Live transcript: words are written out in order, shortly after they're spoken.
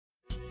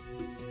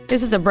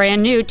This is a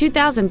brand new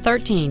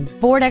 2013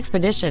 Ford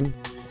Expedition.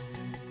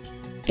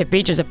 It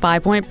features a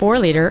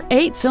 5.4-liter,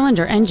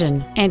 8-cylinder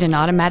engine and an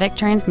automatic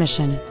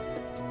transmission.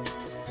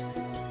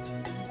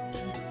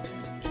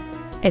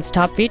 Its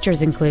top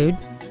features include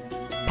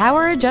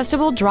power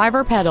adjustable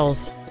driver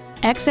pedals,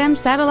 XM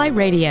satellite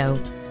radio,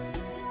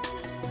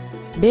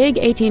 big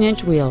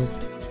 18-inch wheels,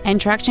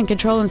 and traction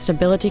control and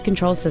stability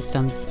control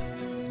systems.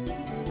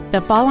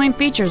 The following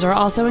features are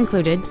also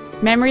included: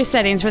 memory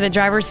settings for the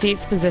driver's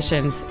seat's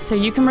positions, so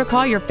you can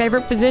recall your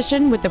favorite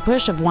position with the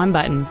push of one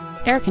button,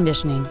 air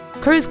conditioning,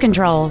 cruise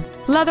control,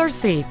 leather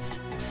seats,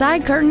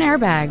 side curtain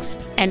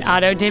airbags, an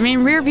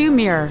auto-dimming rear-view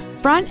mirror,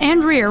 front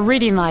and rear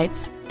reading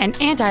lights, an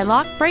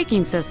anti-lock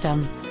braking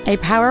system, a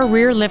power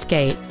rear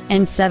liftgate,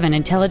 and 7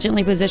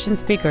 intelligently positioned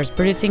speakers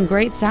producing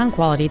great sound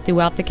quality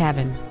throughout the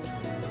cabin.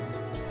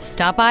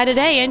 Stop by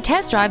today and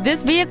test drive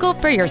this vehicle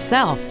for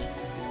yourself.